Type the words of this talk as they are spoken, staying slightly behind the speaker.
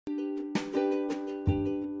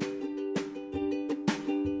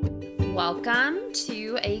Welcome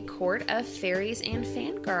to A Court of Fairies and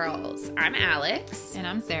Fangirls. I'm Alex. And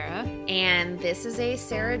I'm Sarah. And this is a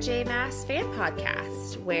Sarah J. Maas fan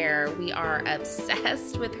podcast where we are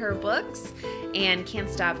obsessed with her books and can't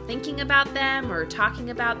stop thinking about them or talking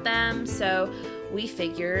about them. So we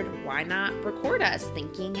figured, why not record us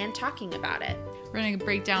thinking and talking about it? We're going to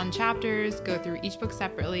break down chapters, go through each book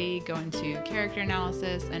separately, go into character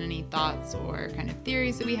analysis and any thoughts or kind of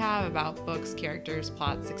theories that we have about books, characters,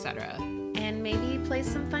 plots, etc. And maybe play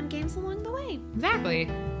some fun games along the way. Exactly.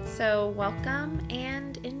 So welcome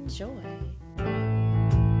and enjoy.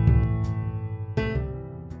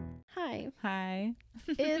 Hi.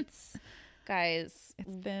 Guys,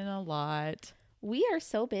 It's been a lot. we are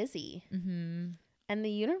so busy. Mm-hmm. And the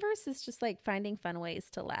universe is just like finding fun ways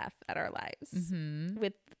to laugh at our lives Mm-hmm.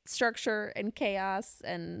 with structure and chaos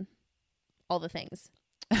and all the things.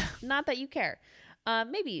 Not that you care.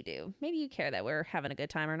 Maybe you do. Maybe you care that we're having a good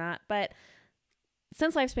time or not. But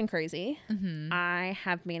since life's been crazy, Mm-hmm. I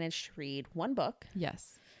have managed to read one book.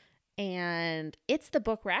 Yes. And it's the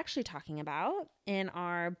book we're actually talking about in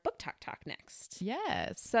our book talk next.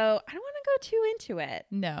 Yes. So I don't want to go too into it.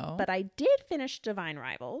 No. But I did finish Divine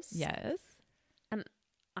Rivals. yes.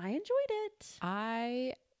 I enjoyed it.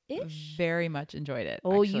 I Ish. very much enjoyed it.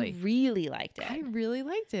 Oh, actually. you really liked it. I really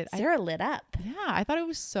liked it. Sarah lit up. Yeah, I thought it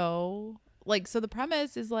was so so the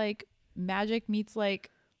premise is like magic meets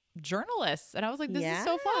like journalists, and I was like, this is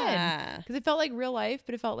so fun because it felt like real life,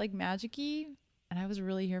 but it felt like magic-y, and I was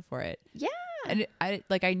really here for it. Yeah. And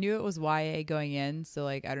I knew it was YA going in, so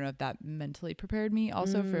like I don't know if that mentally prepared me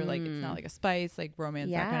also for like it's not like a spice, like romance,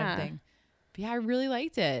 that kind of thing. But yeah, I really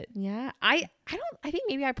liked it. Yeah. I think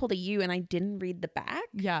maybe I pulled a U and I didn't read the back.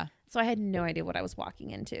 Yeah. So I had no idea what I was walking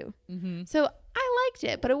into. Mm-hmm. So I liked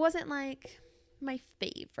it, but it wasn't like my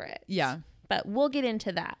favorite. Yeah. But we'll get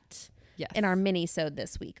into that Yes. in our mini-sode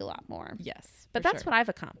this week a lot more. Yes. But that's what I've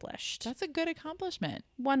accomplished. That's a good accomplishment.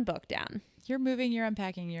 One book down. You're moving, you're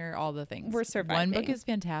unpacking, you're all the things. We're surviving. One book is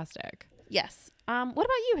fantastic. Yes. What about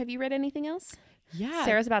you? Have you read anything else? Yeah.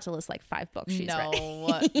 Sarah's about to list like 5 books she's read.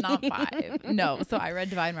 No, not 5. No. So I read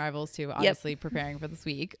Divine Rivals too, obviously preparing for this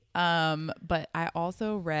week. But I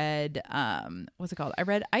also read, what's it called? I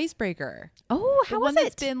read Icebreaker. Oh, how the was one it?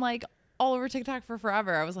 that's been like all over TikTok for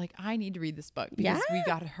forever. I was like, I need to read this book because we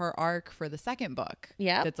got her arc for the second book.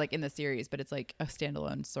 Yeah. That's like in the series, but it's like a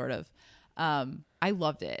standalone sort of. I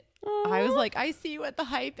loved it. I was like, I see what the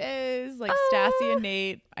hype is. Like Stassi and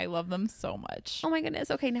Nate. I love them so much. Oh my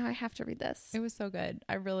goodness. Okay, now I have to read this. It was so good.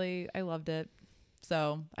 I loved it.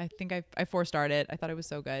 So I think I 4-starred it. I thought it was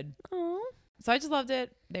so good. Oh, So I just loved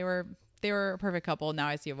it. They were a perfect couple. Now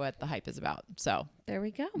I see what the hype is about. So there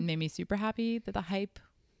we go. it made me super happy that the hype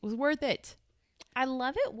was worth it. I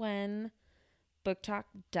love it when book talk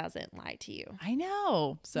doesn't lie to you. I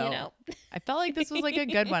know. So You know. I felt like this was like a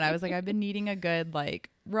good one. I was like, I've been needing a good like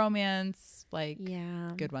romance, like Yeah.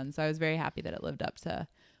 good one. So I was very happy that it lived up to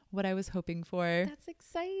what I was hoping for. That's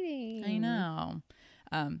exciting. I know.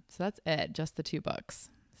 So that's it. Just the 2 books.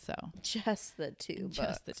 So Just the 2 books.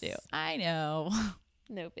 just the 2. I know.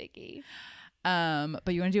 No biggie.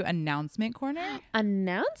 But you want to do announcement corner?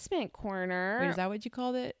 Announcement corner. Wait, is that what you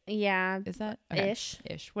called it? Yeah. Is that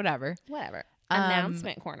Ish. Whatever. Whatever.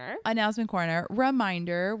 Announcement corner. Announcement corner.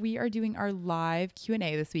 Reminder: we are doing our live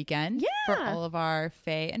Q&A this weekend for all of our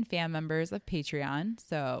Fae and fan members of Patreon.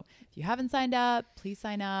 So if you haven't signed up, please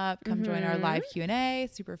sign up. Come join our live Q&A.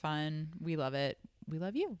 Super fun. We love it. We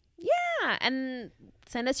love you. Yeah. And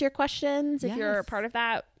send us your questions if you're a Yes. part of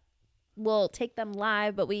that. We'll take them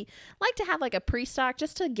live, but we like to have like a pre-stock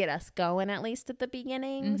just to get us going at least at the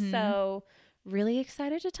beginning. So really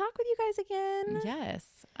excited to talk with you guys again. Yes.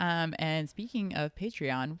 And speaking of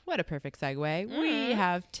Patreon, what a perfect segue. We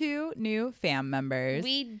have 2 new fam members.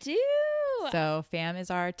 We do. So fam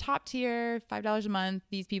is our top tier, $5 a month.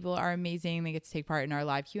 These people are amazing. They get to take part in our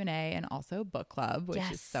live Q&A and also book club, which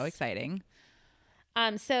is so exciting.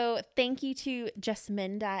 So thank you to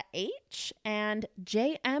Jasminda H and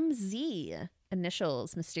JMZ.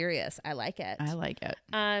 Initials mysterious. I like it. I like it.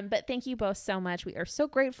 But thank you both so much. We are so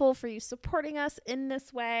grateful for you supporting us in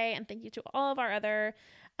this way, and thank you to all of our other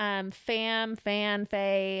fan,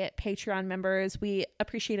 fae, Patreon members. We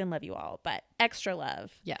appreciate and love you all, but extra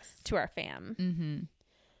love, to our fam.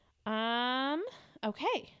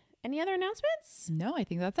 Okay. Any other announcements? No, I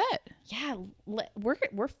think that's it. Yeah,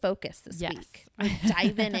 we're focused this week. We're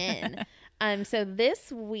diving in. So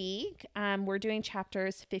this week, we're doing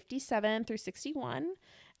chapters 57 through 61,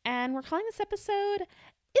 and we're calling this episode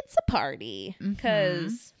 "It's a Party"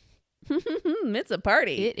 because it's a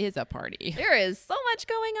party. It is a party. There is so much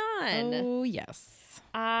going on. Oh yes.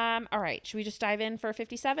 All right. Should we just dive in for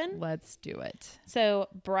 57? Let's do it. So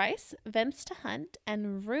Bryce vents to Hunt,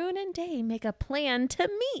 and Rune and Day make a plan to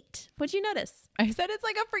meet. What'd you notice? I said it's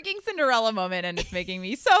like a freaking Cinderella moment, and it's making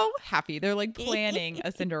me so happy. They're like planning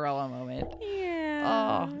a Cinderella moment.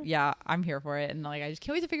 Yeah. Oh, yeah. I'm here for it. And like, I just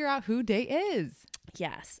can't wait to figure out who Day is.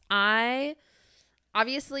 Yes.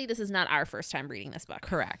 Obviously, this is not our first time reading this book.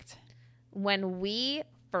 Correct. When we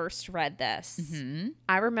first read this,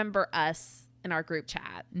 I remember us in our group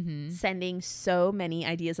chat sending so many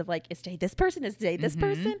ideas of like, is Day this person? Is Day this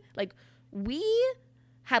person? Like, we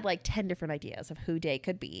had like 10 different ideas of who Day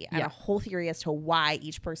could be and a whole theory as to why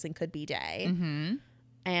each person could be Day.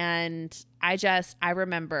 And I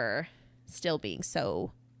remember still being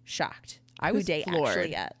so shocked. I was Day floored.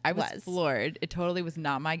 Actually I was floored. It totally was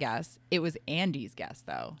not my guess. It was Andy's guess,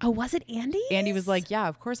 though. Oh, was it Andy? Andy was like, yeah,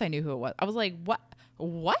 of course I knew who it was. I was like, what?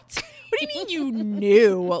 What do you mean you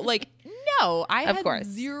knew? Like, no, I had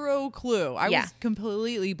zero clue. I was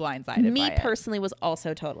completely blindsided. Me personally was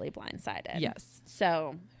also totally blindsided. Yes.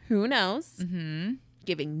 So who knows?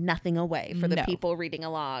 Giving nothing away for the people reading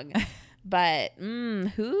along. But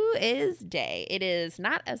who is Day? It is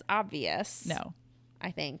not as obvious. No. I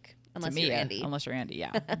think. Unless you're Andy. Unless you're Andy,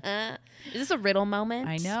 yeah. Is this a riddle moment?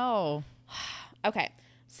 I know. Okay.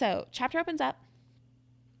 So chapter opens up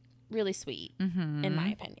really sweet, in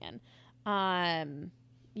my opinion.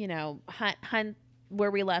 You know, Hunt,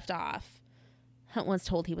 where we left off, Hunt was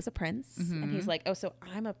told he was a prince. And he's like, oh, so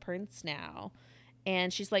I'm a prince now.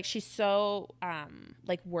 And she's so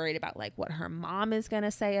like worried about like what her mom is going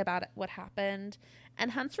to say about what happened.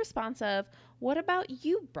 And Hunt's response of, what about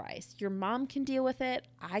you, Bryce? Your mom can deal with it.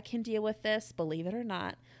 I can deal with this, believe it or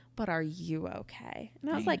not. But are you okay?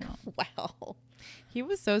 And I was like, well. He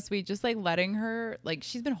was so sweet, just like letting her, like,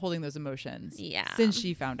 she's been holding those emotions since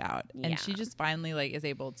she found out. And she just finally like is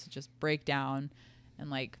able to just break down and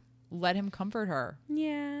like let him comfort her.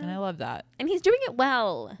 Yeah. And I love that. And he's doing it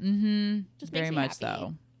well. Just very much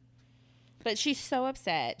so. But she's so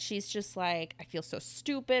upset. She's just like, I feel so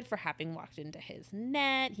stupid for having walked into his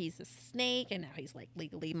net. He's a snake, and now he's like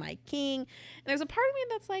legally my king. And there's a part of me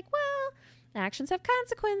that's like, well, actions have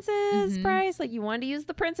consequences, Bryce. Like, you wanted to use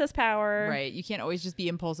the princess power. Right. You can't always just be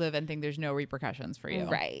impulsive and think there's no repercussions for you.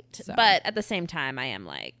 Right. So. But at the same time, I am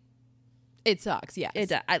like, it sucks. Yes.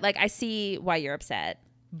 I see why you're upset.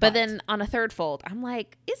 But then on a third fold, I'm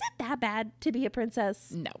like, is it that bad to be a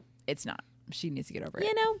princess? No, it's not. She needs to get over it.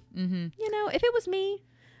 You know, if it was me,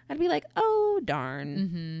 I'd be like, oh,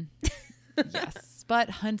 darn. Yes. But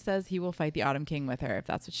Hunt says he will fight the Autumn King with her if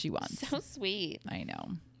that's what she wants. So sweet. I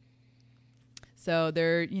know. So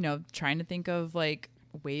they're, trying to think of like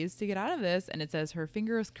ways to get out of this. And it says her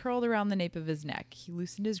finger was curled around the nape of his neck. He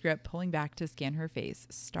loosened his grip, pulling back to scan her face.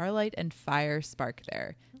 Starlight and fire spark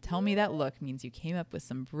there. Tell me that look means you came up with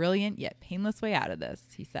some brilliant yet painless way out of this,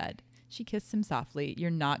 he said. She kissed him softly.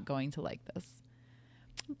 You're not going to like this.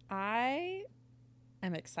 I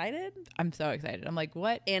am excited. I'm so excited. I'm like,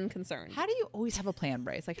 what? And concerned. How do you always have a plan,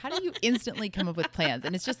 Bryce? Like, how do you instantly come up with plans?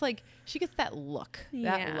 And it's just like, she gets that look,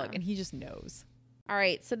 and he just knows. All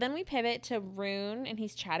right. So then we pivot to Rune, and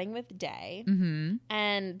he's chatting with Day.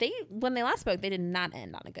 And when they last spoke, they did not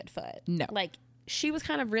end on a good foot. No. Like, she was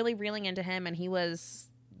kind of really reeling into him, and he was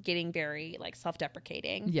getting very like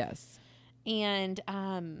self-deprecating. Yes. And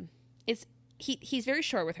he's very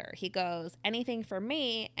short with her. He goes, anything for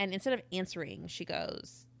me. And instead of answering,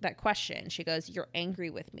 that question, she goes, you're angry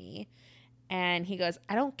with me. And he goes,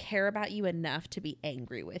 I don't care about you enough to be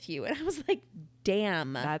angry with you. And I was like,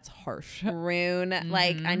 damn. That's harsh. Rune.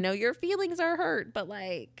 Like, I know your feelings are hurt, but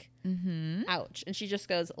like, ouch. And she just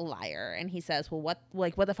goes, liar. And he says, well,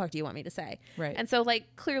 what the fuck do you want me to say? Right. And so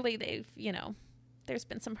like, clearly they've, there's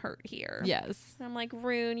been some hurt here. Yes. And I'm like,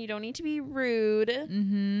 Rune, you don't need to be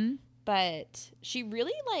rude. But she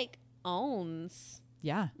really like owns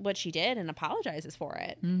what she did and apologizes for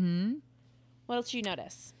it. What else do you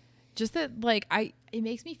notice? Just that, like, it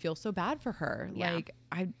makes me feel so bad for her. Yeah. Like,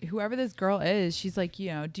 whoever this girl is, she's like,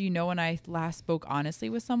 do you know when I last spoke honestly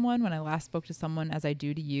with someone? When I last spoke to someone as I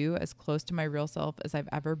do to you, as close to my real self as I've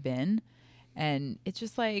ever been? And it's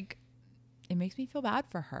just like, it makes me feel bad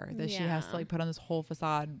for her that she has to like put on this whole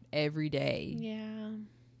facade every day. Yeah.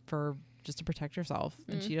 For just to protect herself,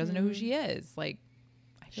 and she doesn't know who she is. Like,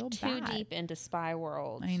 I feel bad. Too deep into spy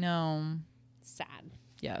world. I know. Sad.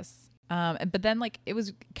 Yes. But then like it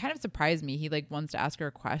was kind of surprised me. He like wants to ask her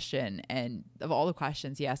a question, and of all the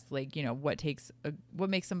questions he asked, like, you know, what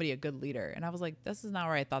makes somebody a good leader? And I was like, this is not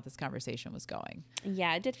where I thought this conversation was going.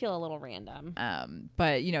 Yeah, it did feel a little random.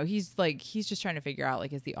 But you know, he's just trying to figure out,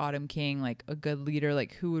 like, is the Autumn King like a good leader?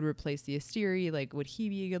 Like, who would replace the Asteri? Like, would he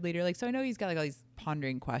be a good leader? Like, so I know he's got like all these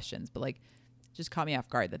pondering questions, but like, just caught me off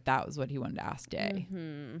guard that was what he wanted to ask Day.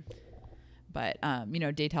 Mm-hmm. But, you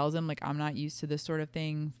know, Day tells him, like, I'm not used to this sort of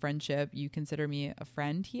thing. Friendship. You consider me a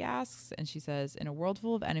friend, he asks. And she says, in a world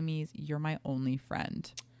full of enemies, you're my only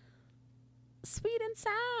friend. Sweet and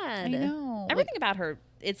sad. I know. Everything about her,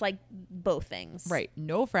 it's like both things. Right.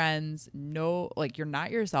 No friends. No, like, you're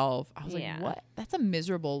not yourself. I was like, what? That's a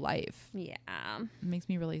miserable life. Yeah. It makes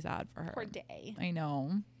me really sad for her. Poor Day. I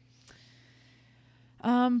know.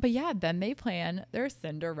 But yeah, then they plan their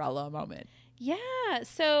Cinderella moment. Yeah.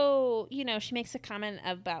 So, you know, she makes a comment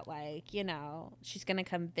about, like, you know, she's going to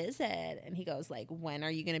come visit. And he goes, like, when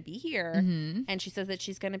are you going to be here? Mm-hmm. And she says that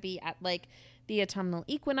she's going to be at, like, the autumnal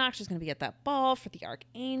equinox. She's going to be at that ball for the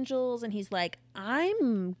archangels. And he's like,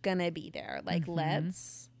 I'm going to be there. Like,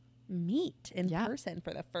 let's meet in person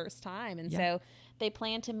for the first time. And so they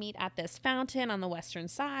plan to meet at this fountain on the western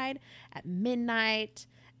side at midnight.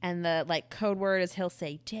 And the, like, code word is he'll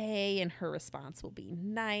say day and her response will be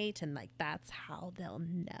night. And, like, that's how they'll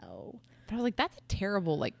know. But I was like, that's a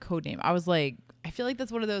terrible, like, code name. I was like, I feel like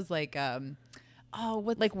that's one of those, like,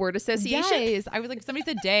 what, like, word association? Yes. I was like, if somebody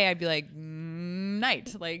said day, I'd be like,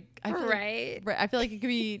 night. Like, I feel right. I feel like it could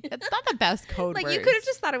be, it's not the best code like, words. you could have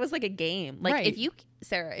just thought it was, like, a game. Like, right. if you,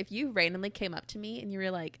 Sarah, if you randomly came up to me and you were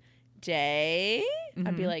like, day,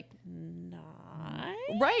 I'd be like, night.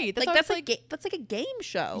 Right. That's like that's like a game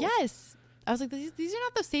show. Yes. I was like, these are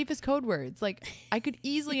not the safest code words. Like, I could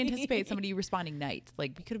easily anticipate somebody responding night.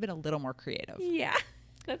 Like, we could have been a little more creative. Yeah.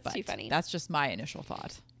 That's too funny. That's just my initial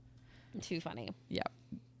thought. Too funny. Yeah.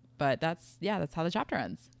 But that's how the chapter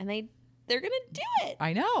ends. And they're going to do it.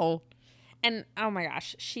 I know. And oh my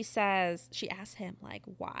gosh, she asks him, like,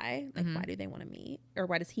 why? Like, why do they want to meet? Or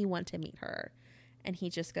why does he want to meet her? And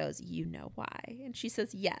he just goes, you know why? And she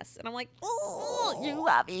says, yes. And I'm like, oh, you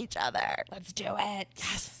love each other. Let's do it.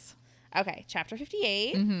 Yes. Okay, chapter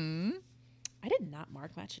 58. Mm-hmm. I did not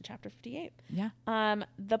mark much in chapter 58. Yeah.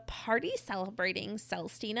 The party celebrating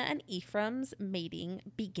Celestina and Ephraim's mating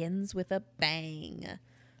begins with a bang.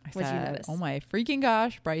 What did you notice? Oh my freaking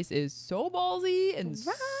gosh, Bryce is so ballsy and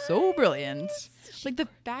so brilliant. Like, the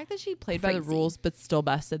fact that she played by the rules but still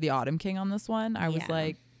bested the Autumn King on this one, I was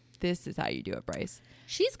like, this is how you do it, Bryce.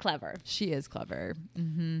 She's clever. She is clever.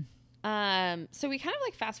 Mm-hmm. So we kind of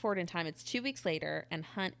like fast forward in time. It's 2 weeks later, and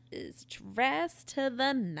Hunt is dressed to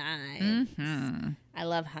the nines. Mm-hmm. I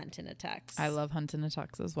love Hunt in a tux. I love Hunt in a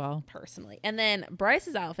tux as well, personally. And then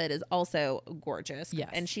Bryce's outfit is also gorgeous. Yes,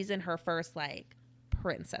 and she's in her first like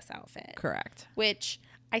princess outfit. Correct. Which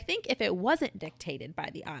I think if it wasn't dictated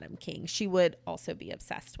by the Autumn King, she would also be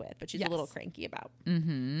obsessed with. But she's a little cranky about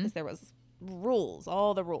because there was rules,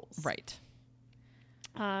 all the rules. Right.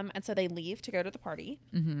 And so they leave to go to the party.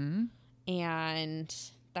 Mm-hmm. And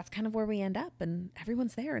that's kind of where we end up. And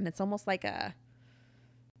everyone's there. And it's almost like a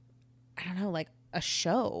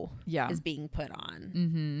show is being put on.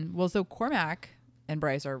 Mm-hmm. Well, so Cormac and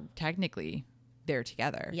Bryce are technically there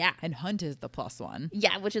together. Yeah. And Hunt is the plus one.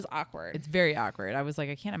 Yeah, which is awkward. It's very awkward. I was like,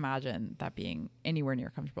 I can't imagine that being anywhere near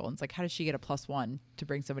comfortable. And it's like, how does she get a plus one to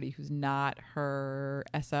bring somebody who's not her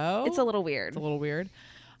SO? It's a little weird. It's a little weird.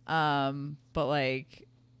 But like,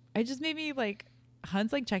 it just made me like,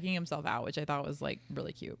 Hunt's like checking himself out, which I thought was like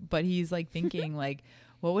really cute. But he's like thinking like,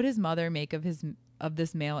 what would his mother make of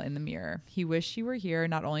this male in the mirror? He wished she were here,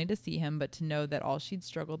 not only to see him, but to know that all she'd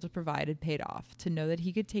struggled to provide had paid off, to know that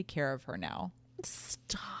he could take care of her now.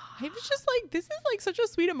 Stop. I was just like, this is like such a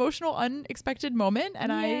sweet, emotional, unexpected moment.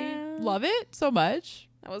 And I love it so much.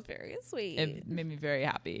 That was very sweet. It made me very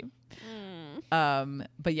happy.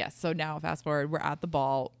 But yes, so now fast forward, we're at the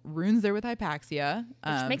ball. Rune's there with Hypaxia.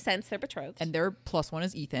 Which makes sense. They're betrothed. And their plus one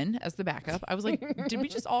is Ethan as the backup. I was like, did we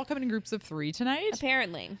just all come in groups of 3 tonight?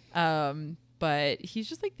 Apparently. But he's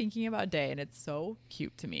just like thinking about Day, and it's so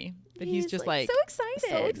cute to me that he's just like so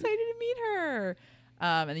excited to meet her.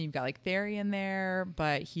 And then you've got like Fairy in there,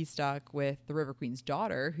 but he's stuck with the River Queen's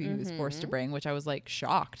daughter, who he was forced to bring, which I was like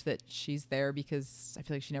shocked that she's there because I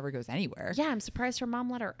feel like she never goes anywhere. Yeah, I'm surprised her mom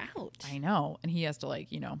let her out. I know. And he has to like,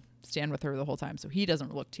 stand with her the whole time. So he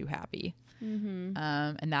doesn't look too happy. Mm-hmm.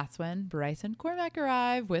 And that's when Bryce and Cormac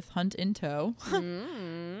arrive with Hunt in tow.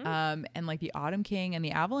 And like the Autumn King and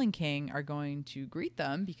the Avalon King are going to greet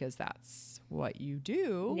them because that's what you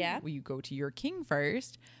do. Yeah. You go to your king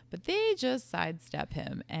first, but they just sidestep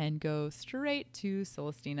him and go straight to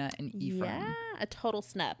Celestina and Ephraim. Yeah, a total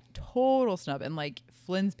snub. Total snub. And like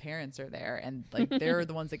Flynn's parents are there, and like they're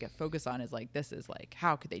the ones that get focused on is like, this is like,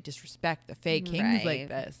 how could they disrespect the Fae kings like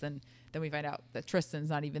this? And then we find out that Tristan's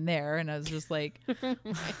not even there, and I was just like,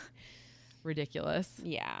 ridiculous.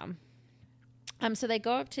 Yeah. So they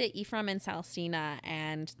go up to Ephraim and Celestina,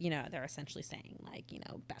 and, you know, they're essentially saying, like, you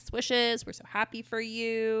know, best wishes. We're so happy for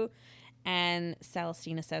you. And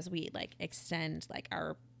Celestina says we, like, extend, like,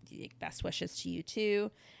 our best wishes to you, too.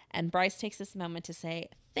 And Bryce takes this moment to say,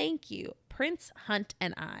 thank you. Prince Hunt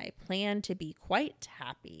and I plan to be quite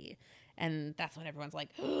happy. And that's when everyone's like,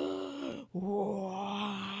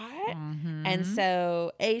 what? And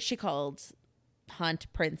so, A, she called Hunt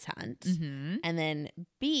Prince Hunt. And then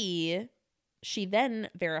B, she then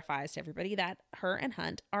verifies to everybody that her and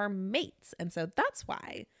Hunt are mates. And so that's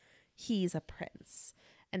why he's a prince.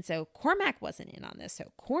 And so Cormac wasn't in on this.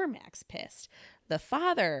 So Cormac's pissed. The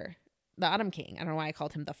father, the Autumn King, I don't know why I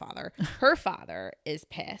called him the father. Her father is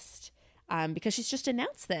pissed because she's just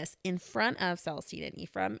announced this in front of Celestina and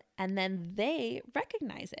Ephraim. And then they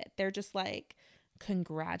recognize it. They're just like,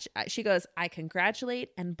 she goes, I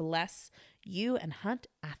congratulate and bless you and Hunt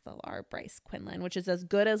Athalar, Bryce Quinlan, which is as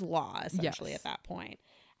good as law, essentially, at that point.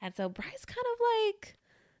 And so Bryce kind of like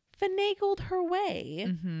finagled her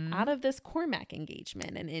way out of this Cormac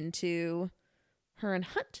engagement and into her and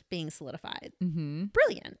Hunt being solidified.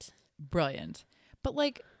 Brilliant. But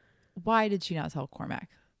like, why did she not tell Cormac?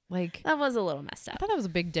 Like, that was a little messed up. I thought that was a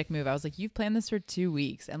big dick move. I was like, you've planned this for 2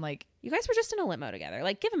 weeks, and like, you guys were just in a limo together.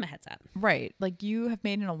 Like, give him a heads up. Right. Like, you have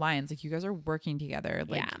made an alliance. Like, you guys are working together.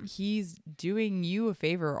 Like, he's doing you a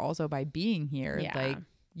favor also by being here. Yeah. Like,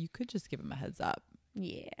 you could just give him a heads up.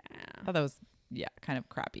 Yeah. I thought that was, kind of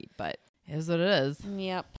crappy, but it is what it is.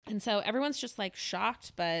 Yep. And so everyone's just like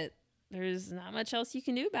shocked, but there's not much else you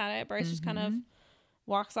can do about it. Bryce just kind of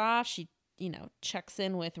walks off. She, you know, checks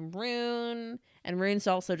in with Rune, and Rune's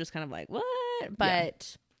also just kind of like, what?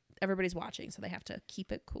 But everybody's watching, so they have to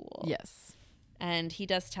keep it cool. Yes. And he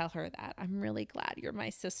does tell her that, I'm really glad you're my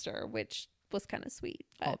sister, which was kind of sweet.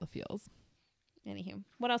 But all the feels. Anywho,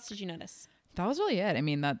 what else did you notice? That was really it. I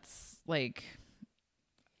mean, that's like,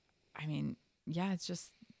 it's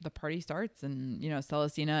just the party starts, and, you know,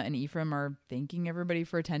 Celestina and Ephraim are thanking everybody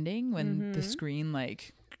for attending when the screen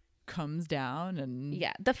like comes down. And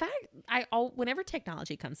the fact whenever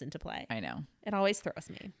technology comes into play, I know it always throws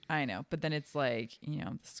me. I know, but then it's like, you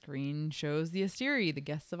know, the screen shows the Asteri, the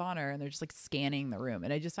guests of honor, and they're just like scanning the room,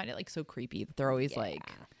 and I just find it like so creepy that they're always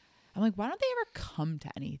like, I'm like, why don't they ever come to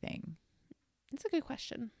anything? It's a good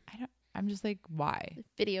question. I'm just like, why?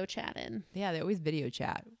 Video chatting. Yeah, they always video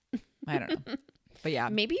chat. I don't know. But yeah,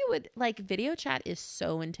 maybe you would like, video chat is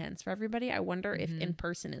so intense for everybody. I wonder if in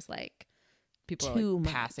person is like people too are like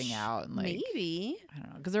much. passing out, and like, maybe, I don't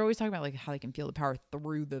know, because they're always talking about like how they can feel the power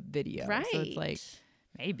through the video, right? So it's like,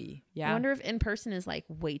 maybe, I wonder if in person is like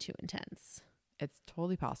way too intense. It's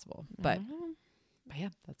totally possible, but yeah,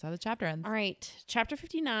 that's how the chapter ends. All right, chapter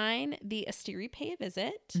 59. The Asteri pay a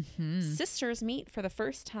visit. Sisters meet for the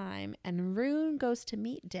first time, and Rune goes to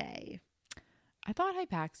meet Day. I thought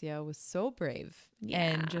Hypaxia was so brave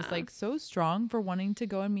and just like so strong for wanting to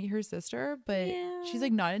go and meet her sister, but she's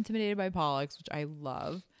like not intimidated by Pollux, which I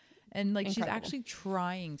love. And like, she's actually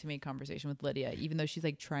trying to make conversation with Lydia, even though she's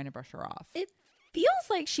like trying to brush her off. It feels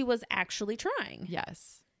like she was actually trying.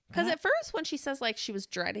 Yes. Because at first when she says like she was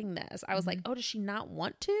dreading this, I was like, oh, does she not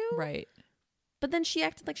want to? Right. But then she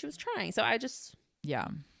acted like she was trying. So I just... I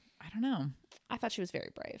don't know. I thought she was very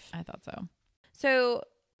brave. I thought so. So...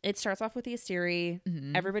 it starts off with the Asteri.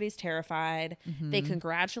 Everybody's terrified. They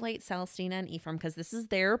congratulate Celestina and Ephraim because this is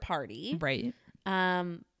their party. Right.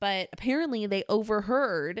 But apparently they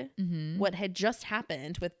overheard what had just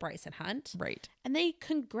happened with Bryce and Hunt. Right. And they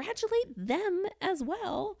congratulate them as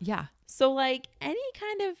well. Yeah. So like, any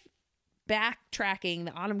kind of backtracking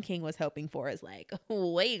the Autumn King was hoping for is like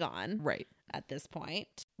way gone. Right. At this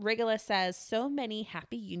point, Regulus says, so many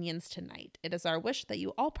happy unions tonight. It is our wish that you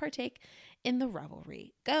all partake in the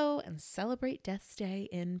revelry. Go and celebrate Death's Day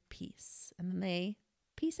in peace. And then they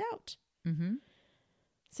peace out.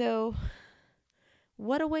 So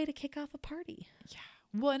what a way to kick off a party. Yeah.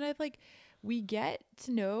 Well, and we get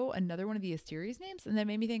to know another one of the Asteri's names, and that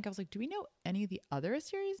made me think, I was like, do we know any of the other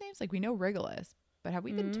Asteri's names? Like, we know Regulus, but have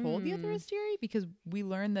we been told the other Asteri? Because we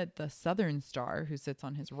learned that the Southern Star, who sits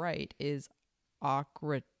on his right, is how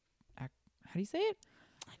do you say it?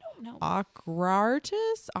 I don't know.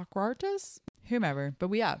 Akrartus, whomever. But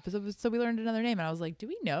we learned another name, and I was like, do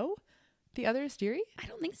we know the other Asteri? I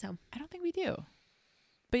don't think so. I don't think we do.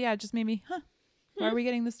 But yeah, it just made me, why are we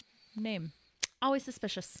getting this name? Always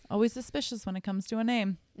suspicious. Always suspicious when it comes to a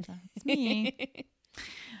name. That's me.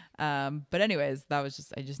 But anyways, I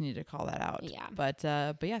just needed to call that out. Yeah. But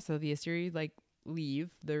yeah, so the Asteri like leave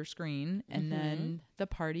their screen, and then the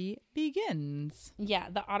party begins. Yeah,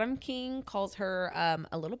 the Autumn King calls her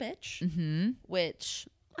a little bitch, which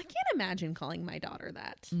I can't imagine calling my daughter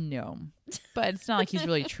that. No, but it's not like he's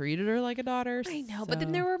really treated her like a daughter. I know, but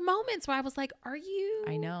then there were moments where I was like, are you?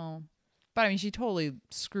 I know. But I mean, she totally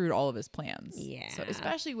screwed all of his plans. Yeah. So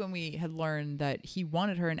especially when we had learned that he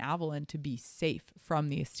wanted her in Avalon to be safe from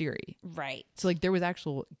the Asteri. Right. So like there was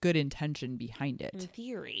actual good intention behind it. In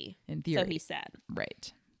theory. So he said.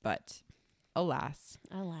 Right. But alas.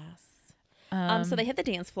 So they hit the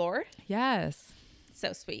dance floor. Yes.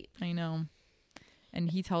 So sweet. I know. And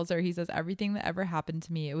he tells her, he says, everything that ever happened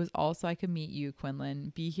to me, it was all so I could meet you,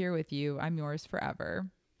 Quinlan. Be here with you. I'm yours forever.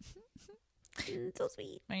 So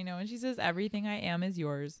sweet. I know. And she says, everything I am is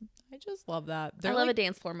yours. I just love that. I love a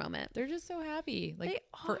dance floor moment. They're just so happy. Like, they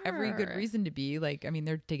for every good reason to be. Like, I mean,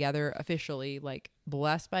 they're together officially, like,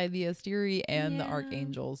 blessed by the Asteri and the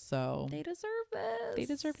Archangels. So they deserve this. They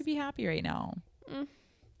deserve to be happy right now.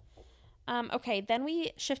 Okay, then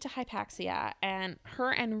we shift to Hypaxia, and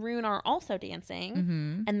her and Rune are also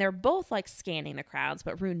dancing, and they're both like scanning the crowds,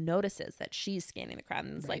 but Rune notices that she's scanning the crowd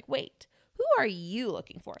and is like, wait, who are you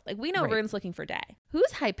looking for? Like, we know Rune's looking for Day.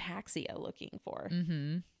 Who's Hypaxia looking for?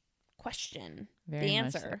 Question. Very the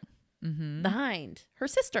answer. Behind her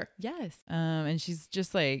sister. Yes. And she's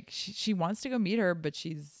just like, she wants to go meet her, but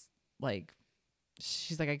she's like,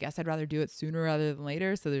 I guess I'd rather do it sooner rather than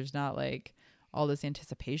later. So there's not like all this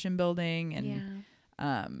anticipation building, and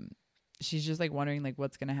she's just like wondering like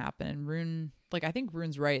what's gonna happen. And Rune, like, I think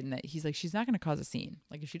Rune's right in that he's like, she's not gonna cause a scene.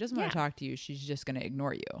 Like, if she doesn't want to talk to you, she's just gonna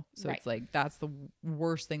ignore you. So it's like, that's the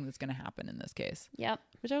worst thing that's gonna happen in this case. Yep.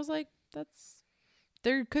 Which I was like,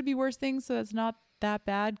 there could be worse things, so that's not that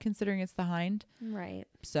bad considering it's the Hind. Right.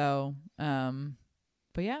 So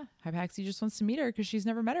but yeah, Hypaxia just wants to meet her because she's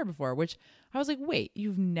never met her before, which I was like, wait,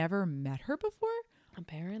 you've never met her before?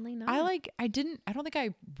 Apparently not. I don't think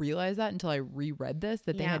I realized that until I reread this,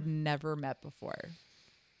 that they had never met before.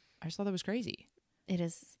 I just thought that was crazy. It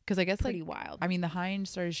is, because I guess pretty wild. I mean, the Hind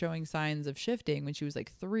started showing signs of shifting when she was like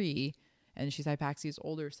 3, and she's Hypaxia's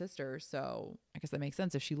older sister. So I guess that makes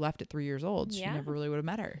sense. If she left at 3 years old, she never really would have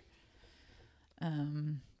met her.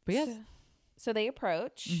 But yes. So they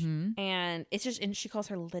approach, and it's just, and she calls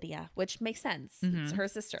her Lydia, which makes sense. It's her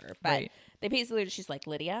sister, but they basically, she's like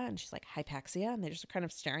Lydia, and she's like Hypaxia, and they're just kind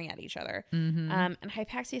of staring at each other. And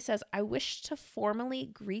Hypaxia says, "I wish to formally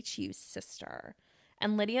greet you, sister."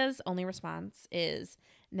 And Lydia's only response is,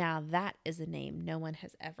 "Now that is a name no one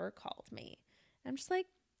has ever called me." I'm just like,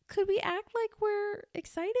 could we act like we're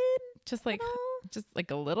excited? Just like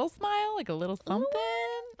a little smile, like a little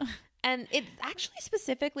something. And it actually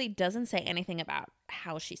specifically doesn't say anything about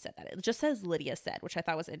how she said that. It just says Lydia said, which I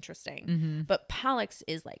thought was interesting. But Pollux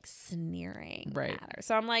is like sneering at her.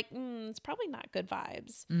 So I'm like, it's probably not good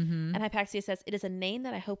vibes. And Hypaxia says, "It is a name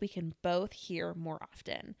that I hope we can both hear more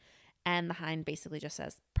often." And the Hind basically just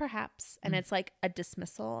says, "Perhaps." And it's like a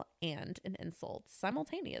dismissal and an insult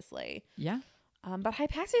simultaneously. Yeah. But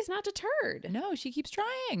Hypaxia is not deterred. No, she keeps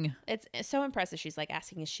trying. It's so impressive. She's like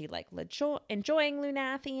asking, is she like enjoying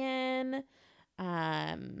Lunathian?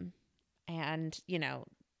 And, you know,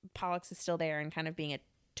 Pollux is still there and kind of being a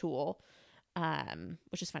tool,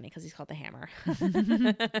 which is funny because he's called the Hammer.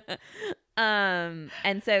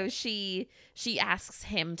 And so she asks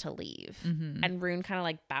him to leave, and Rune kind of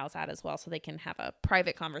like bows out as well, so they can have a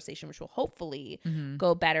private conversation, which will hopefully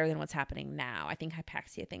go better than what's happening now. I think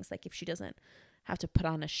Hypaxia thinks like if she doesn't have to put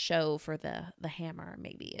on a show for the Hammer,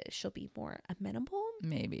 maybe she'll be more amenable.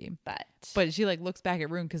 Maybe, but she like looks back at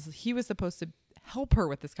Rune because he was supposed to help her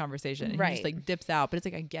with this conversation, and he just like dips out. But it's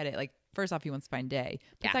like, I get it. Like, first off, he wants to find Day.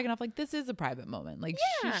 But second off, like, this is a private moment. Like,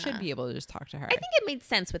 she should be able to just talk to her. I think it made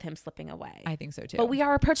sense with him slipping away. I think so too. But we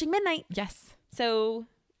are approaching midnight. Yes. So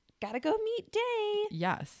gotta go meet Day.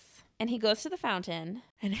 Yes. And he goes to the fountain,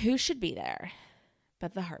 and who should be there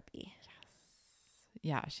but the Harpy? Yes.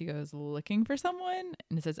 Yeah, she goes looking for someone,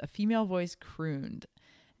 and it says a female voice crooned.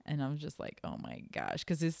 And I'm just like, oh my gosh,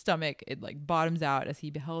 because his stomach, it like bottoms out as he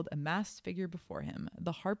beheld a masked figure before him.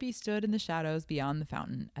 The Harpy stood in the shadows beyond the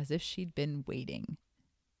fountain as if she'd been waiting.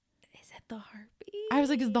 Is it the Harpy? I was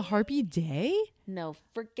like, is the Harpy Day? No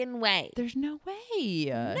freaking way. There's no way.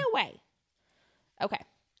 No way. Okay.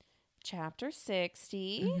 Chapter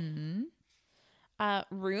 60.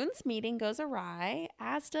 Rune's meeting goes awry,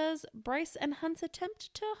 as does Bryce and Hunt's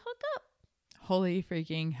attempt to hook up. Holy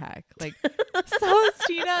freaking heck. Like,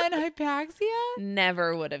 Celestina and Hypaxia?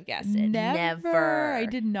 Never would have guessed it. Never. I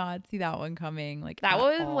did not see that one coming. Like, that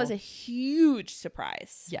one was a huge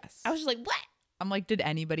surprise. Yes. I was just like, what? I'm like, did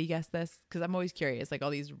anybody guess this? Because I'm always curious, like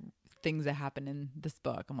all these things that happen in this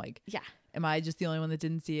book. I'm like, yeah. Am I just the only one that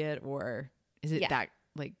didn't see it? Or is it that,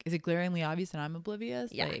 like, is it glaringly obvious and I'm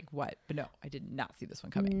oblivious? Yeah. Like, what? But no, I did not see this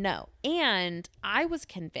one coming. No. And I was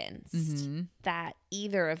convinced that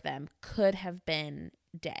either of them could have been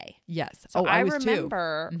Day. Yes. So I was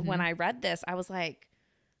remember when I read this, I was like,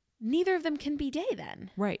 neither of them can be Day then.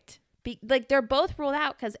 Right. Like, they're both ruled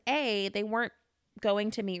out because A, they weren't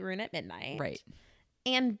going to meet Rune at midnight. Right.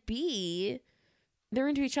 And B, they're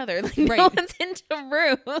into each other. Like, right. no one's into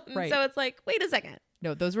Rune. Right. So it's like, wait a second.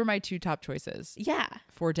 No, those were my two top choices. Yeah.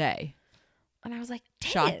 For Day. And I was like,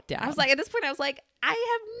 dang Shot it. down. I was like, at this point, I was like, I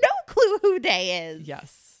have no clue who Day is.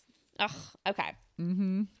 Yes. Ugh. Okay.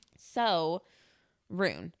 Mm-hmm. So,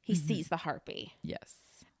 Rune, he sees the harpy. Yes.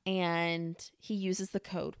 And he uses the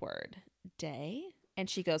code word, Day. And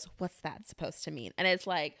she goes, what's that supposed to mean? And it's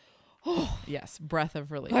like, oh. Yes. Breath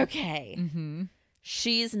of relief. Okay. Mm-hmm.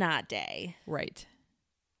 She's not Day. Right.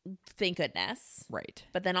 Thank goodness. Right.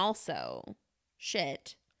 But then also,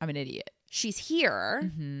 shit. I'm an idiot. She's here.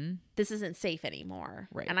 Mm-hmm. This isn't safe anymore.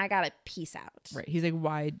 Right. And I gotta peace out. Right. He's like,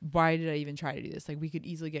 why did I even try to do this? Like, we could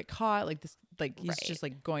easily get caught. Like this, like he's just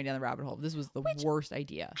like going down the rabbit hole. This was the worst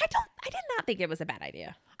idea. I did not think it was a bad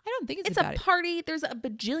idea. I don't think it's a party. There's a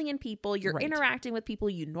bajillion people. You're interacting with people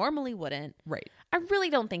you normally wouldn't. Right. I really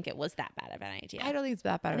don't think it was that bad of an idea. I don't think it's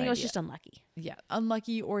that bad of an idea. I think it was just unlucky. Yeah.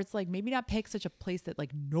 Unlucky. Or it's like maybe not pick such a place that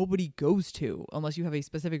like nobody goes to unless you have a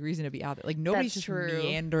specific reason to be out there. Like nobody's just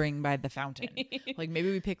meandering by the fountain. Like maybe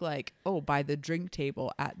we pick like, by the drink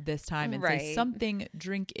table at this time and say something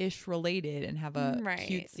drink-ish related and have a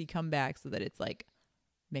cutesy comeback so that it's like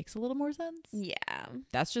makes a little more sense. Yeah.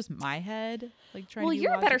 That's just my head. Like trying to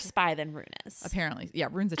you're a better spy than Rune is. Apparently. Yeah,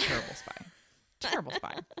 Rune's a terrible spy. Terrible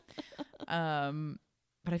spy.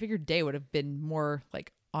 But I figured Day would have been more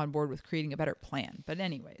like on board with creating a better plan. But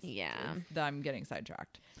anyways. Yeah. I'm getting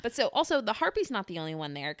sidetracked. But so also the harpy's not the only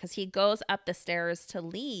one there because he goes up the stairs to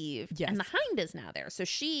leave. Yes. And the hind is now there. So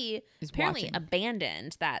she is apparently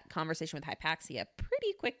abandoned that conversation with Hypaxia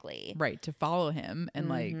pretty quickly. Right. To follow him. And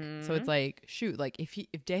like, so it's like, shoot, like if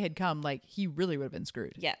Day had come, like he really would have been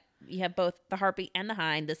screwed. Yeah. You have both the harpy and the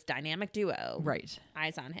hind, this dynamic duo. Right.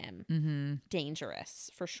 Eyes on him. Dangerous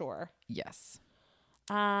for sure. Yes.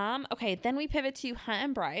 Okay, then we pivot to Hunt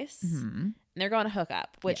and Bryce. And they're going to hook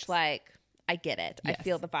up, which like I get it. Yes. I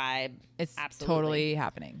feel the vibe. It's absolutely totally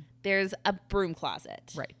happening. There's a broom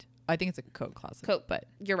closet. Right. I think it's a coat closet. But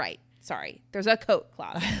you're right. Sorry. There's a coat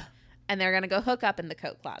closet. And they're going to go hook up in the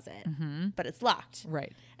coat closet. But it's locked.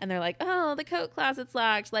 Right. And they're like, oh, the coat closet's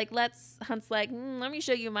locked. Like, Hunt's like, let me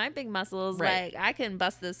show you my big muscles. Right. Like, I can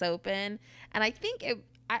bust this open. And I think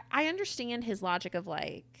I understand his logic of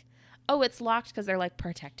like, oh, it's locked because they're like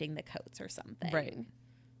protecting the coats or something. Right.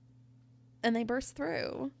 And they burst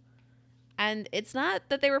through. And it's not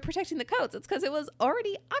that they were protecting the coats. It's because it was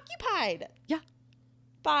already occupied. Yeah.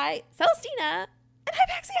 By Celestina and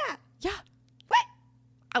Hypaxia. Yeah.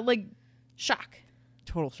 What? Like, shock.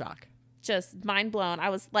 Total shock. Just mind blown. I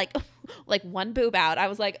was like, like one boob out. I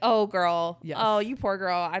was like, oh, girl. Yes. Oh, you poor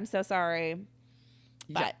girl. I'm so sorry.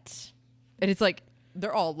 But. And it's like,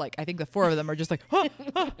 they're all like, I think the four of them are just like,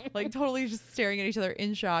 like totally just staring at each other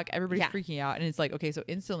in shock. Everybody's freaking out. And it's like, okay, so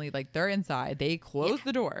instantly, like they're inside. They close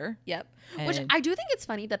the door. Yep. Which I do think it's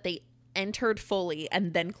funny that they entered fully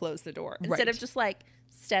and then closed the door instead of just like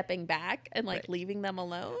stepping back and like leaving them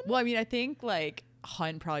alone. Well, I mean, I think like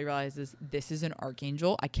Hunt probably realizes this is an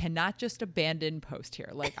archangel. I cannot just abandon post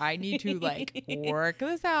here. Like I need to like work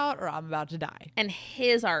this out or I'm about to die. And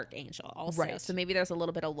his archangel also. Right. So maybe there's a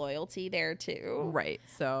little bit of loyalty there too. Right.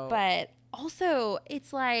 So but also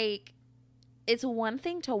it's like it's one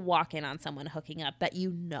thing to walk in on someone hooking up that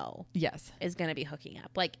you know is going to be hooking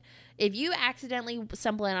up. Like if you accidentally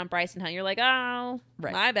stumble in on Bryce and Hunt, you're like, oh,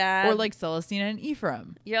 my bad. Or like Celestina and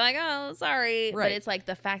Ephraim. You're like, oh, sorry. Right. But it's like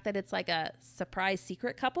the fact that it's like a surprise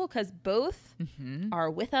secret couple because both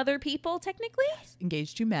are with other people technically.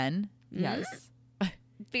 Engaged to men. Yes.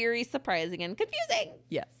 Very surprising and confusing.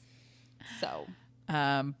 Yes. So.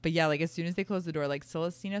 But yeah, like as soon as they close the door, like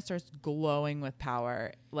Celestina starts glowing with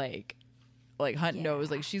power, like Like Hunt knows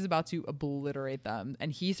like she's about to obliterate them,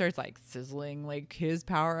 and he starts like sizzling like his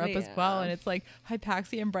power up as well. And it's like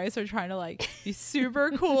Hypaxia and Bryce are trying to like be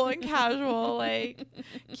super cool and casual, like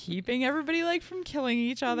keeping everybody like from killing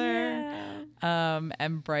each other.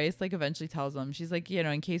 And Bryce like eventually tells them, she's like, you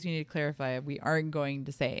know, in case we need to clarify, we aren't going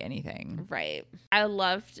to say anything. Right. I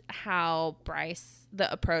loved how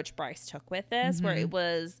the approach Bryce took with this, where it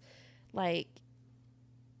was like,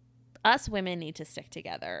 us women need to stick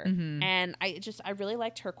together. And I really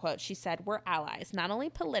liked her quote. She said, "We're allies, not only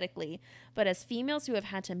politically, but as females who have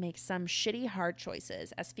had to make some shitty, hard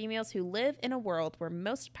choices, as females who live in a world where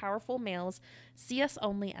most powerful males see us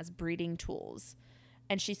only as breeding tools."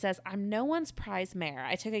 And she says, "I'm no one's prize mare.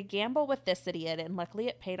 I took a gamble with this idiot, and luckily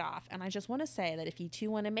it paid off. And I just want to say that if you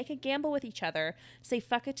two want to make a gamble with each other, say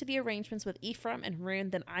fuck it to the arrangements with Ephraim and Rune,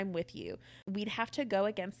 then I'm with you. We'd have to go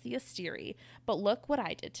against the Asteri. But look what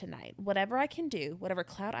I did tonight. Whatever I can do, whatever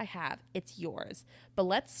clout I have, it's yours. But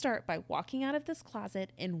let's start by walking out of this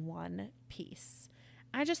closet in one piece."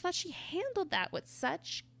 I just thought she handled that with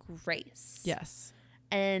such grace. Yes.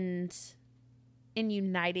 And in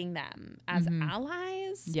uniting them as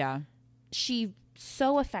allies, she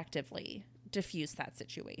so effectively diffused that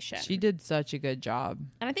situation. She did such a good job.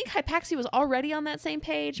 And I think Hypaxia was already on that same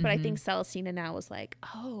page, but I think Celestina now was like,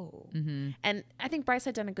 oh. And I think Bryce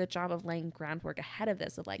had done a good job of laying groundwork ahead of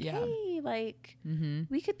this, of like, hey, like,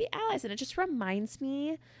 we could be allies. And it just reminds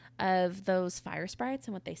me of those fire sprites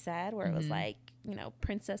and what they said, where it was like, you know,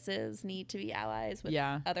 princesses need to be allies with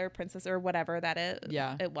other princesses or whatever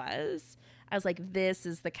it was. I was like, this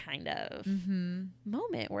is the kind of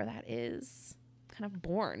moment where that is kind of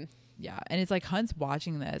born. Yeah. And it's like Hunt's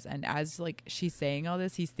watching this, and as like she's saying all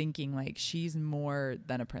this, he's thinking like she's more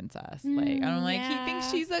than a princess. Like, and I'm like, he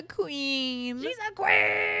thinks she's a queen. She's a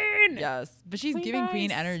queen. Yes. But she's giving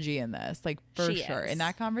queen energy in this, like for sure. In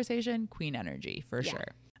that conversation, queen energy for sure.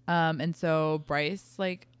 And so Bryce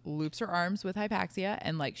like loops her arms with Hypaxia,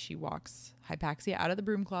 and like she walks Hypaxia out of the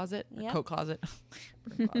broom closet, coat closet,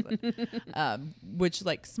 broom closet, which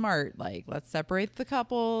like smart, like let's separate the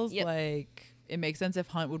couples. Like it makes sense if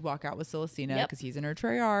Hunt would walk out with Celestina because he's in her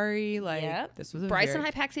Triari. Like this was Bryce and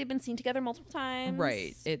Hypaxia have been seen together multiple times.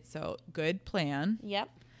 Right. It's so good plan. Yep.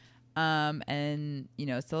 And you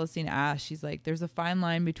know, Celestina asks, she's like, there's a fine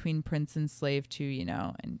line between prince and slave too, you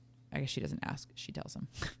know, and I guess she doesn't ask, she tells him.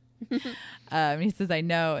 He says, I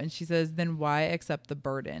know. And she says, then why accept the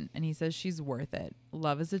burden? And he says, she's worth it.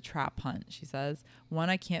 Love is a trap, Hunt. She says, one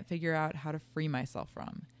I can't figure out how to free myself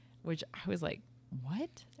from, which I was like,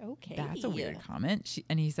 what? Okay. That's a weird comment.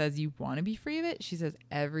 And he says, you want to be free of it? She says,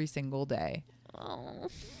 every single day. Oh,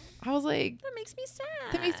 I was like, that makes me sad.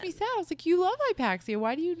 I was like, you love Hypaxia.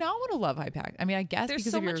 Why do you not want to love Hypaxia? I mean, I guess there's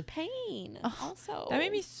because so of much pain. Also, that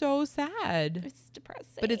made me so sad. It's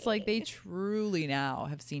depressing. But it's like they truly now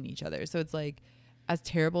have seen each other. So it's like, as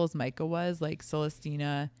terrible as Micah was, like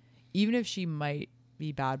Celestina, even if she might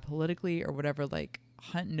be bad politically or whatever, like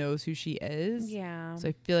Hunt knows who she is. Yeah. So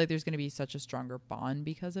I feel like there's going to be such a stronger bond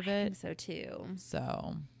because of it. I think so too.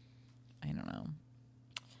 So I don't know.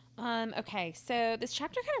 Okay, so this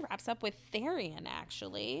chapter kind of wraps up with Therian,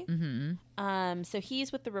 actually. So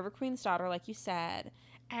he's with the River Queen's daughter, like you said,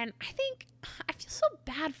 and I think I feel so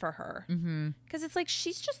bad for her because it's like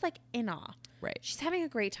she's just like in awe. Right. She's having a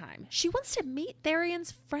great time. She wants to meet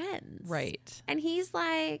Therian's friends. Right. And he's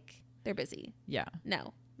like, they're busy. Yeah.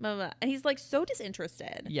 No. Mama. And he's like so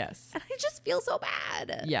disinterested. Yes. And I just feel so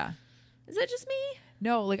bad. Yeah. Is it just me?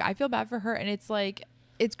 No, like I feel bad for her, and it's like,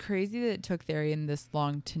 it's crazy that it took Therian this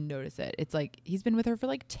long to notice it. It's like he's been with her for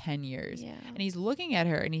like 10 years. Yeah. And he's looking at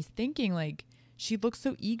her and he's thinking like, she looks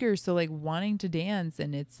so eager, so like wanting to dance.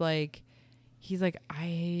 And it's like, he's like, I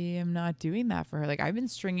am not doing that for her. Like I've been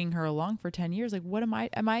stringing her along for 10 years. Like what am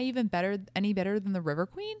I even any better than the River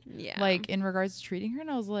Queen? Yeah. Like in regards to treating her.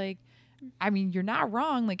 And I was like, I mean, you're not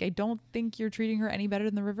wrong. Like I don't think you're treating her any better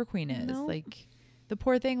than the River Queen is. No. Like the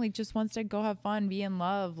poor thing like just wants to go have fun, be in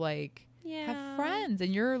love, like have friends,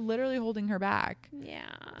 and you're literally holding her back. Yeah.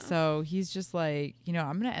 So he's just like, you know,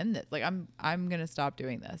 I'm gonna end this. Like I'm gonna stop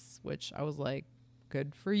doing this. Which I was like,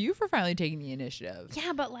 good for you for finally taking the initiative.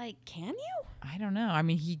 Yeah, but like, can you? I don't know. I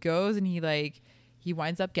mean, he goes and he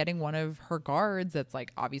winds up getting one of her guards that's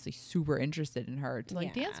like obviously super interested in her to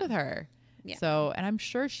like dance with her. Yeah. So, and I'm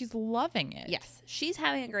sure she's loving it. Yes. She's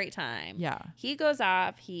having a great time. Yeah. He goes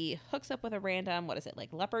off. He hooks up with a random, what is it, like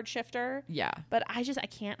leopard shifter? Yeah. But I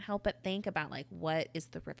can't help but think about like, what is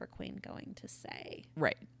the River Queen going to say?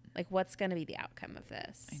 Right. Like, what's going to be the outcome of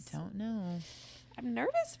this? I don't know. I'm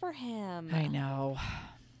nervous for him. I know.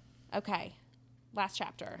 Okay. Last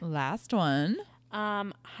chapter. Last one.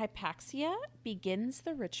 Hypaxia begins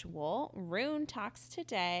the ritual. Rune talks to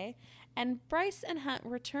Day, and Bryce and Hunt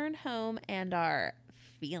return home and are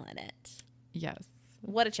feeling it. Yes.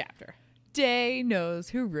 What a chapter. Day knows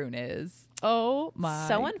who Rune is. Oh my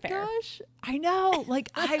so unfair. Gosh. I know. Like,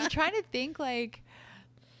 I'm trying to think, like,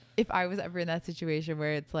 if I was ever in that situation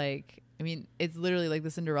where it's like, I mean, it's literally like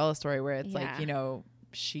the Cinderella story where it's like, you know,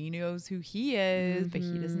 she knows who he is, but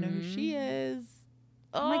he doesn't know who she is.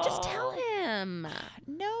 I'm like, just tell him.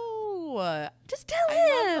 No. Just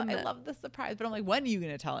tell him. I love the surprise. But I'm like, when are you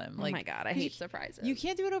going to tell him? Like, oh my God, I hate surprises. You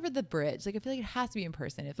can't do it over the bridge. Like, I feel like it has to be in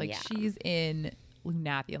person. If, like, she's in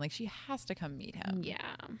Lunathian, like, she has to come meet him. Yeah.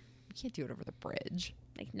 You can't do it over the bridge.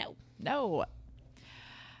 Like, no.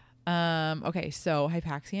 Okay, so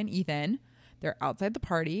Hypaxia and Ethan, they're outside the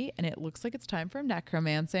party, and it looks like it's time for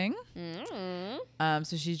necromancing.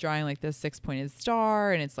 So she's drawing like this 6-pointed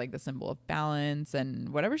star, and it's like the symbol of balance. And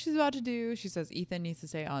whatever she's about to do, she says Ethan needs to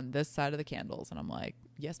stay on this side of the candles. And I'm like,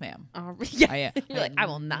 yes, ma'am. Yeah. You're like, I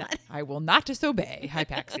will not. I will not disobey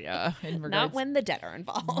Hypaxia. Not when the dead are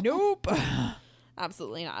involved. Nope.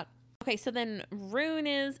 Absolutely not. Okay, so then Rune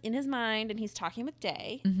is in his mind and he's talking with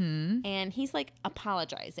Day and he's like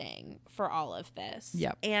apologizing for all of this.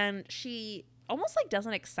 Yep. And she almost like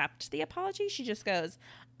doesn't accept the apology. She just goes,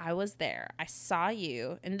 I was there. I saw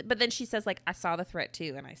you. But then she says like, I saw the threat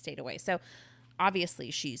too and I stayed away. So obviously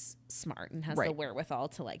she's smart and has the wherewithal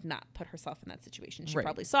to like not put herself in that situation. She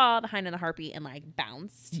probably saw the Hind and the Harpy and like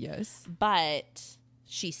bounced. Yes. But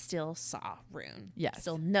she still saw Rune. Yes.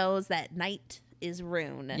 Still knows that night is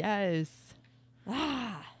Rune. Yes.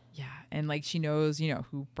 Yeah. And like she knows, you know,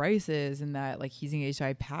 who Bryce is and that like he's engaged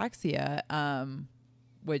to Hypaxia,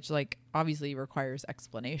 which like obviously requires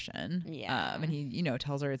explanation. Yeah. And he, you know,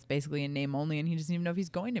 tells her it's basically a name only and he doesn't even know if he's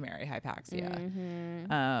going to marry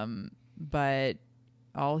Hypaxia. But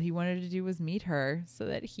all he wanted to do was meet her so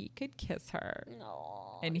that he could kiss her.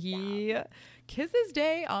 Oh, and he kisses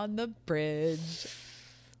Day on the bridge.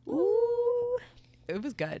 Ooh. It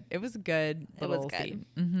was good. It was a good little scene.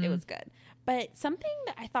 It was good. But something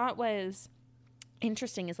that I thought was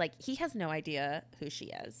interesting is like he has no idea who she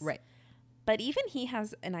is. Right. But even he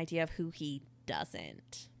has an idea of who he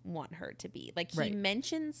doesn't want her to be. Like he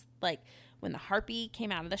mentions like when the Harpy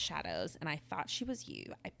came out of the shadows and I thought she was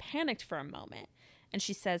you, I panicked for a moment. And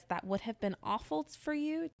she says, that would have been awful for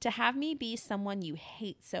you to have me be someone you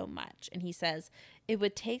hate so much. And he says, it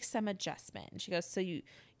would take some adjustment. And she goes, so you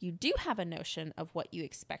do have a notion of what you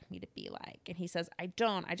expect me to be like. And he says, I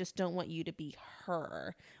just don't want you to be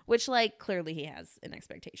her. Which like clearly he has an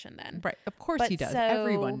expectation then. Right. Of course he does.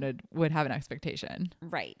 Everyone would have an expectation.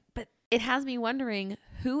 Right. But it has me wondering,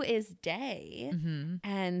 who is Day?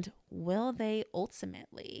 And will they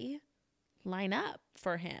ultimately line up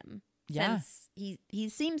for him? Yeah. Since he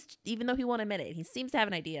seems, even though he won't admit it, he seems to have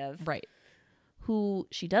an idea of who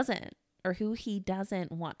she doesn't or who he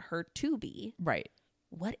doesn't want her to be. Right.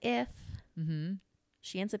 What if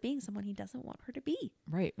she ends up being someone he doesn't want her to be?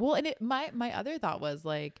 Right. Well, and my other thought was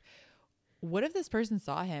like, what if this person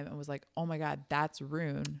saw him and was like, oh my God, that's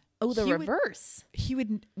Rune? Oh, the reverse. He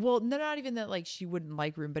would, well, no, not even that like she wouldn't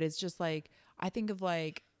like Rune, but it's just like, I think of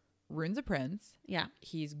like Rune's a prince. Yeah.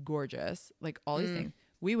 He's gorgeous. Like all these things.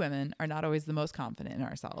 We women are not always the most confident in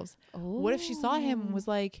ourselves. Ooh. What if she saw him and was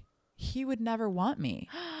like, he would never want me?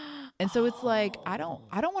 And so it's like, I don't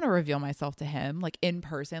want to reveal myself to him like in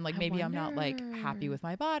person. Like maybe I'm not like happy with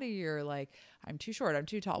my body or like I'm too short, I'm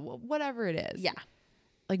too tall, whatever it is. Yeah.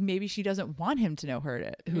 Like maybe she doesn't want him to know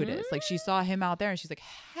who it is. Like she saw him out there and she's like,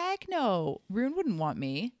 heck no, Rune wouldn't want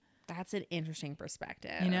me. That's an interesting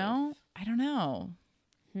perspective. You know? I don't know.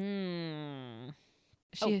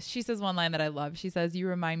 She says one line that I love. She says, you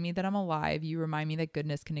remind me that I'm alive. You remind me that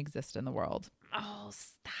goodness can exist in the world. Oh,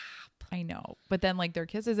 stop. I know. But then like their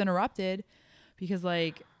kiss is interrupted because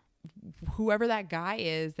like whoever that guy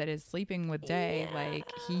is that is sleeping with Day, like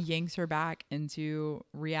he yanks her back into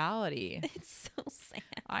reality. It's so sad.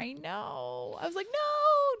 I know. I was like,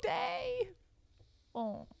 no, Day.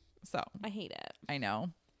 Oh, so I hate it. I know.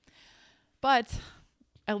 But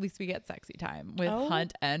at least we get sexy time with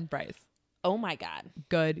Hunt and Bryce. Oh my God.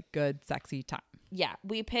 Good sexy time. Yeah.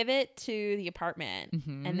 We pivot to the apartment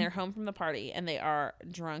and they're home from the party and they are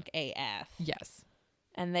drunk AF. Yes.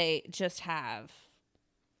 And they just have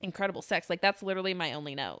incredible sex. Like that's literally my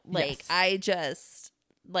only note. Like I just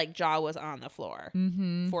like jaw was on the floor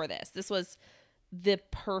for this. This was the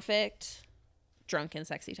perfect drunken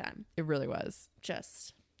sexy time. It really was.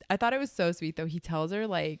 I thought it was so sweet though. He tells her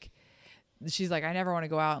like, she's like, I never want to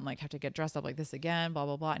go out and like have to get dressed up like this again, blah,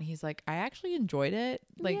 blah, blah. And he's like, I actually enjoyed it.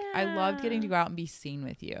 Like I loved getting to go out and be seen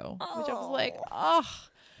with you, which I was like,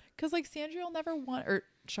 Because like Sandriel or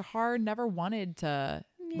Shahar never wanted to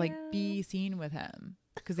like be seen with him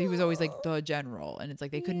because he was always like the general, and it's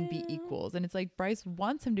like they couldn't be equals, and it's like Bryce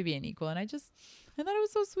wants him to be an equal, and I thought it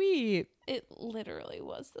was so sweet. It literally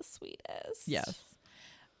was the sweetest. Yes.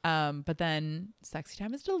 But then sexy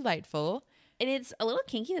time is delightful. And it's a little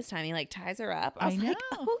kinky this time. He like ties her up. I was like,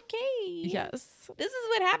 okay. Yes. This is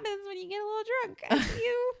what happens when you get a little drunk. I see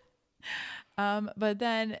you. But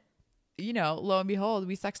then, lo and behold,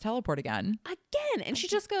 we sex teleport again. And she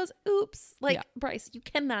just goes, oops. Like, Bryce, you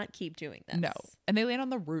cannot keep doing this. No. And they land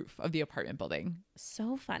on the roof of the apartment building.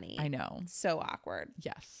 So funny. I know. So awkward.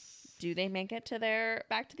 Yes. Do they make it to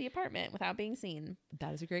back to the apartment without being seen?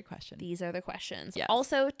 That is a great question. These are the questions. Yes.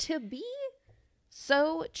 Also, to be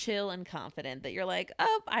so chill and confident that you're like,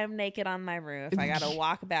 oh, I'm naked on my roof. I got to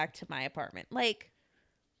walk back to my apartment. Like,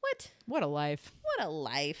 what? What a life. What a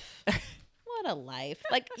life. What a life.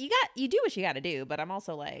 Like, you do what you got to do, but I'm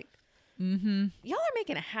also like, y'all are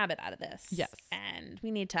making a habit out of this. Yes. And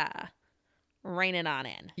we need to rein it on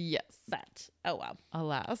in. Yes. But, oh well.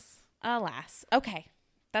 Alas. Okay.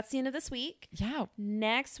 That's the end of this week. Yeah.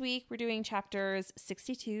 Next week, we're doing chapters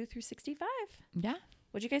 62 through 65. Yeah.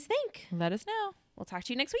 What'd you guys think? Let us know. We'll talk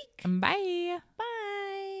to you next week. Bye.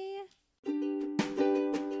 Bye.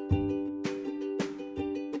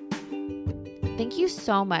 Thank you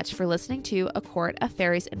so much for listening to A Court of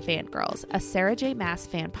Fairies and Fangirls, a Sarah J. Maas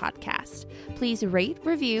fan podcast. Please rate,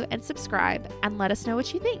 review, and subscribe, and let us know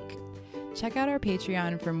what you think. Check out our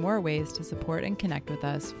Patreon for more ways to support and connect with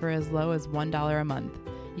us for as low as $1 a month.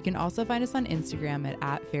 You can also find us on Instagram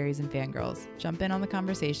at Fairies and Fangirls. Jump in on the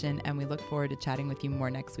conversation, and we look forward to chatting with you more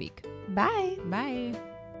next week. Bye. Bye.